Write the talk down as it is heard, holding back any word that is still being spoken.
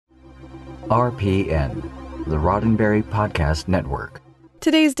RPN, the Roddenberry Podcast Network.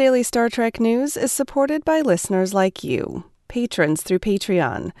 Today's Daily Star Trek news is supported by listeners like you, patrons through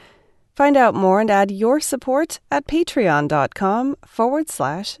Patreon. Find out more and add your support at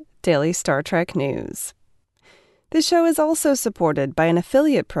patreon.com/Daily Star Trek News. This show is also supported by an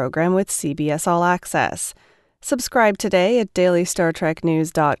affiliate program with CBS All Access. Subscribe today at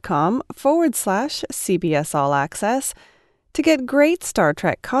dailystartreknews.com/CBS All Access to get great Star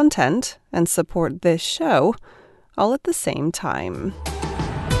Trek content and support this show all at the same time.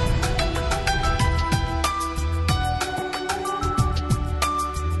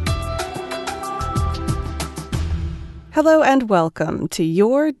 Hello and welcome to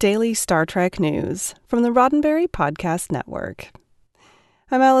your Daily Star Trek News from the Roddenberry Podcast Network.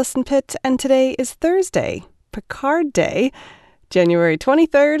 I'm Allison Pitt, and today is Thursday, Picard Day, January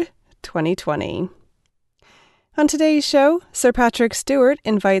 23rd, 2020. On today's show, Sir Patrick Stewart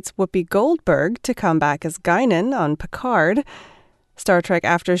invites Whoopi Goldberg to come back as Guinan on Picard. Star Trek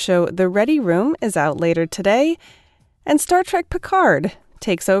After Show The Ready Room is out later today, and Star Trek Picard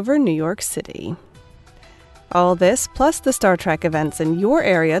takes over New York City. All this, plus the Star Trek events in your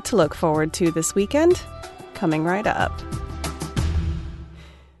area to look forward to this weekend, coming right up.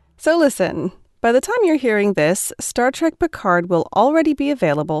 So listen, by the time you're hearing this, Star Trek Picard will already be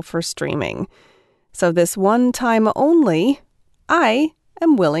available for streaming. So this one time only, I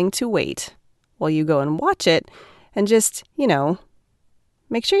am willing to wait while you go and watch it and just,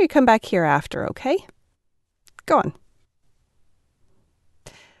 make sure you come back here after, okay? Go on.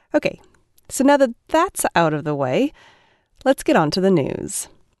 Okay. So now that that's out of the way, let's get on to the news.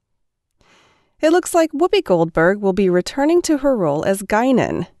 It looks like Whoopi Goldberg will be returning to her role as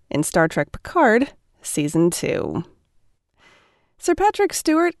Guinan in Star Trek Picard Season 2. Sir Patrick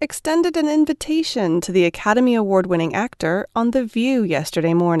Stewart extended an invitation to the Academy Award-winning actor on The View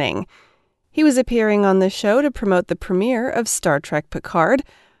yesterday morning. He was appearing on the show to promote the premiere of Star Trek Picard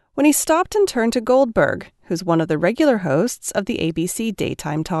when he stopped and turned to Goldberg, who's one of the regular hosts of the ABC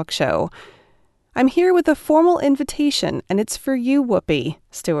daytime talk show. "I'm here with a formal invitation, and it's for you, Whoopi,"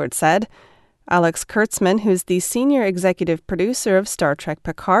 Stewart said. Alex Kurtzman, who's the senior executive producer of Star Trek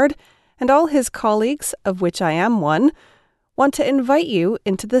Picard, and all his colleagues, of which I am one, want to invite you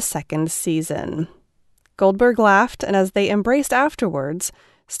into the second season. Goldberg laughed, and as they embraced afterwards,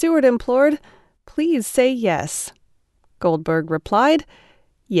 Stewart implored, "Please say yes." Goldberg replied,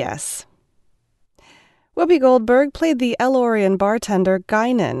 "Yes." Whoopi Goldberg played the El-Orion bartender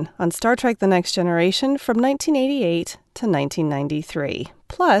Guinan on Star Trek The Next Generation from 1988 to 1993,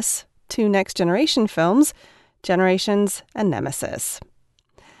 plus 2 Next Generation films, Generations and Nemesis.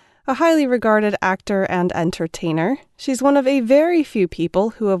 A highly regarded actor and entertainer, she's one of a very few people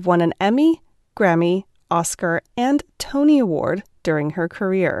who have won an Emmy, Grammy, Oscar, and Tony Award during her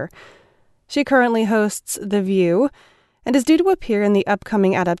career. She currently hosts The View, and is due to appear in the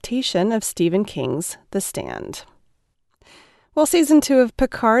upcoming adaptation of Stephen King's The Stand. While Season 2 of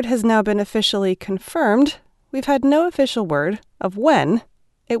Picard has now been officially confirmed, we've had no official word of when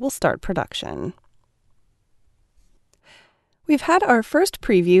it will start production. We've had our first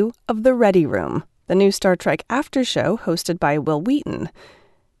preview of The Ready Room, the new Star Trek After Show hosted by Will Wheaton.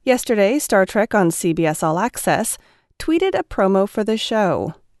 Yesterday, Star Trek on CBS All Access tweeted a promo for the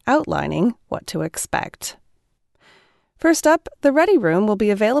show, outlining what to expect. First up, The Ready Room will be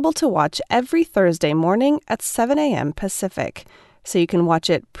available to watch every Thursday morning at 7 a.m. Pacific, so you can watch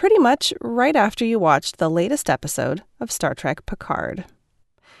it pretty much right after you watched the latest episode of Star Trek Picard.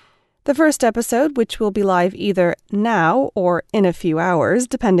 The first episode, which will be live either now or in a few hours,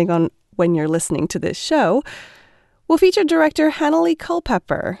 depending on when you're listening to this show, will feature director Hannalee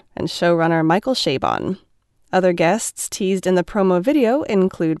Culpepper and showrunner Michael Chabon. Other guests teased in the promo video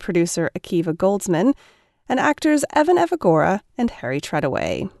include producer Akiva Goldsman and actors Evan Evagora and Harry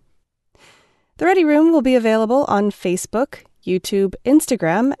Treadaway. The Ready Room will be available on Facebook, YouTube,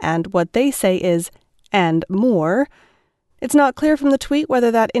 Instagram, and what they say is, and more. It's not clear from the tweet whether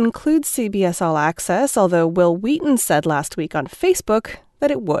that includes CBS All Access, although Will Wheaton said last week on Facebook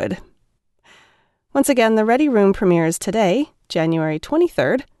that it would. Once again, The Ready Room premieres today, January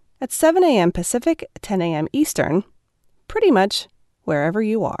 23rd, at 7 a.m. Pacific, 10 a.m. Eastern, pretty much wherever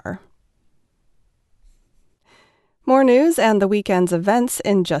you are. More news and the weekend's events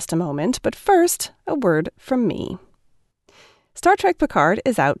in just a moment, but first, a word from me. Star Trek Picard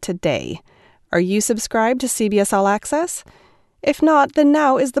is out today. Are you subscribed to CBS All Access? If not, then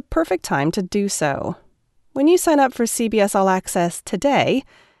now is the perfect time to do so. When you sign up for CBS All Access today,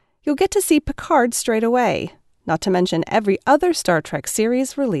 you'll get to see Picard straight away, not to mention every other Star Trek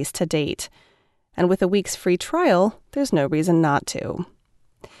series released to date. And with a week's free trial, there's no reason not to.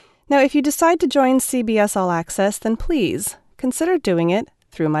 Now, if you decide to join CBS All Access, then please consider doing it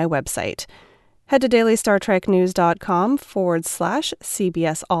through my website. Head to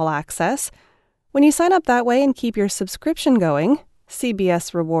dailystartreknews.com/CBS All Access. When you sign up that way and keep your subscription going,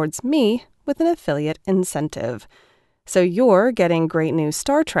 CBS rewards me with an affiliate incentive. So you're getting great new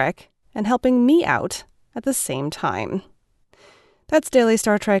Star Trek and helping me out at the same time. That's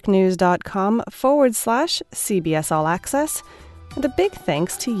dailystartreknews.com/CBS All Access. And a big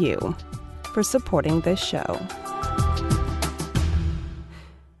thanks to you for supporting this show.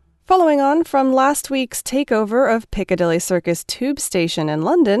 Following on from last week's takeover of Piccadilly Circus Tube Station in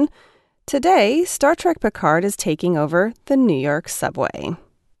London, today Star Trek Picard is taking over the New York subway.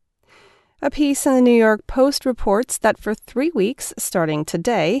 A piece in the New York Post reports that for 3 weeks, starting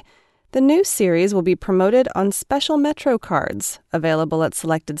today, the new series will be promoted on special Metro cards available at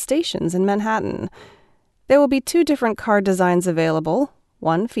selected stations in Manhattan. There will be 2 different card designs available,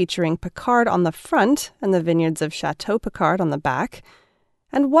 one featuring Picard on the front and the vineyards of Chateau Picard on the back,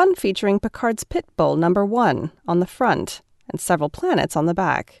 and one featuring Picard's Pit Bull No. 1 on the front and several planets on the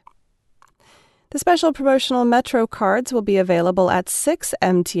back. The special promotional Metro cards will be available at 6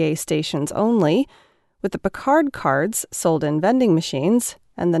 MTA stations only, with the Picard cards sold in vending machines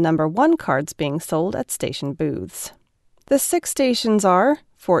and the No. 1 cards being sold at station booths. The 6 stations are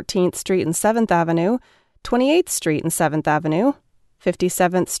 14th Street and 7th Avenue, 28th Street and 7th Avenue,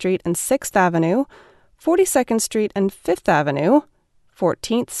 57th Street and 6th Avenue, 42nd Street and 5th Avenue,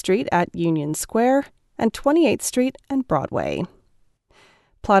 14th Street at Union Square, and 28th Street and Broadway.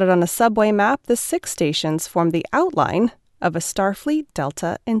 Plotted on a subway map, the 6 stations form the outline of a Starfleet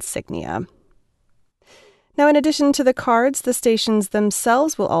Delta insignia. Now, in addition to the cards, the stations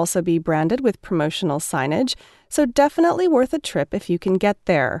themselves will also be branded with promotional signage, so definitely worth a trip if you can get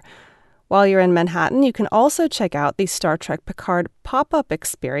there. While you're in Manhattan, you can also check out the Star Trek Picard pop-up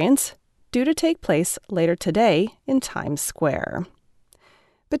experience, due to take place later today in Times Square.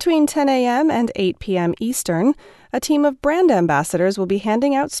 Between 10 a.m. and 8 p.m. Eastern, a team of brand ambassadors will be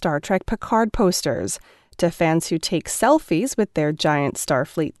handing out Star Trek Picard posters to fans who take selfies with their giant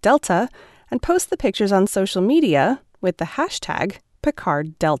Starfleet Delta and post the pictures on social media with the hashtag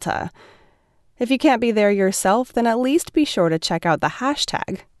 #PicardDelta. If you can't be there yourself, then at least be sure to check out the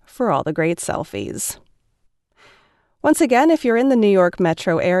hashtag for all the great selfies. Once again, if you're in the New York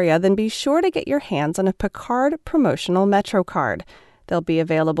metro area, then be sure to get your hands on a Picard promotional Metro card. They'll be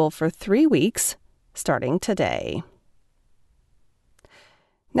available for 3 weeks, starting today.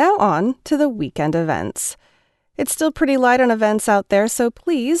 Now on to the weekend events. It's still pretty light on events out there, so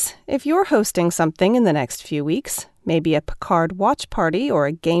please, if you're hosting something in the next few weeks, maybe a Picard watch party or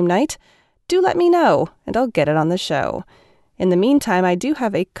a game night, do let me know, and I'll get it on the show. In the meantime, I do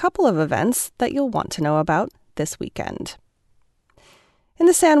have a couple of events that you'll want to know about this weekend. In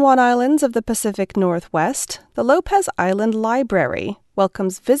the San Juan Islands of the Pacific Northwest, the Lopez Island Library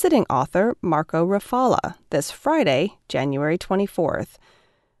welcomes visiting author Marco Rafala this Friday, January 24th.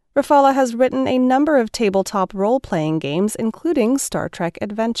 Rafala has written a number of tabletop role-playing games, including Star Trek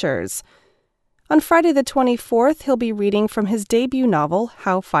Adventures. On Friday the 24th, he'll be reading from his debut novel,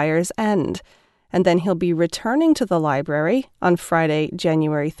 How Fires End, and then he'll be returning to the library on Friday,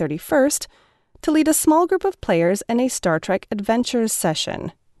 January 31st, to lead a small group of players in a Star Trek Adventures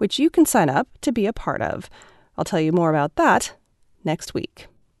session, which you can sign up to be a part of. I'll tell you more about that next week.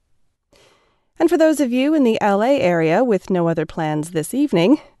 And for those of you in the LA area with no other plans this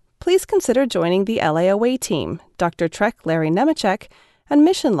evening, please consider joining the LA Away team, Dr. Trek Larry Nemeczek, and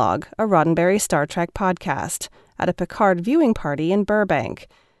Mission Log, a Roddenberry Star Trek podcast, at a Picard viewing party in Burbank.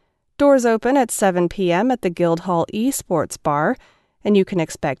 Doors open at 7 p.m. at the Guildhall Esports Bar, and you can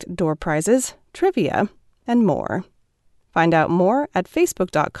expect door prizes, trivia, and more. Find out more at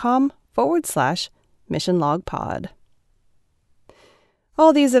facebook.com/missionlogpod.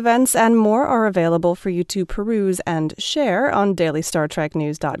 All these events and more are available for you to peruse and share on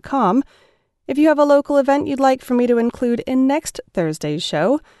dailystartreknews.com. If you have a local event you'd like for me to include in next Thursday's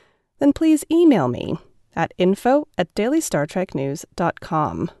show, then please email me at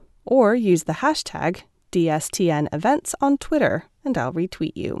info@dailystartreknews.com or use the hashtag DSTN events on Twitter and I'll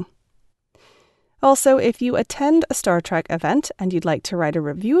retweet you. Also, if you attend a Star Trek event and you'd like to write a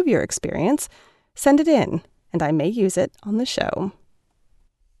review of your experience, send it in and I may use it on the show.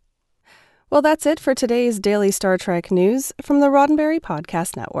 Well, that's it for today's Daily Star Trek news from the Roddenberry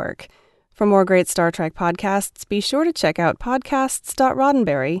Podcast Network. For more great Star Trek podcasts, be sure to check out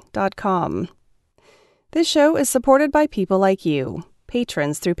podcasts.roddenberry.com. This show is supported by people like you,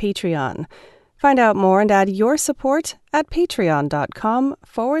 patrons through Patreon. Find out more and add your support at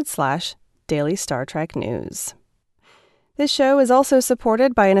patreon.com/Daily Star Trek News. This show is also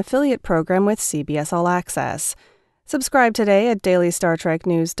supported by an affiliate program with CBS All Access. Subscribe today at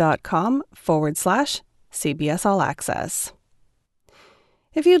dailystartreknews.com/CBS All Access.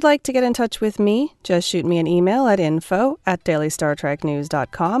 If you'd like to get in touch with me, just shoot me an email at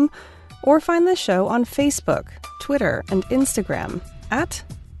info@dailystartreknews.com or find the show on Facebook, Twitter, and Instagram at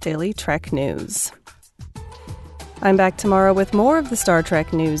Daily Trek News. I'm back tomorrow with more of the Star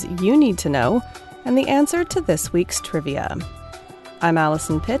Trek news you need to know and the answer to this week's trivia. I'm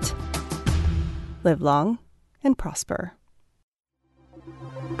Allison Pitt. Live long and prosper.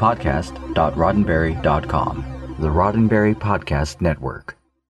 Podcast.roddenberry.com, the Roddenberry Podcast Network.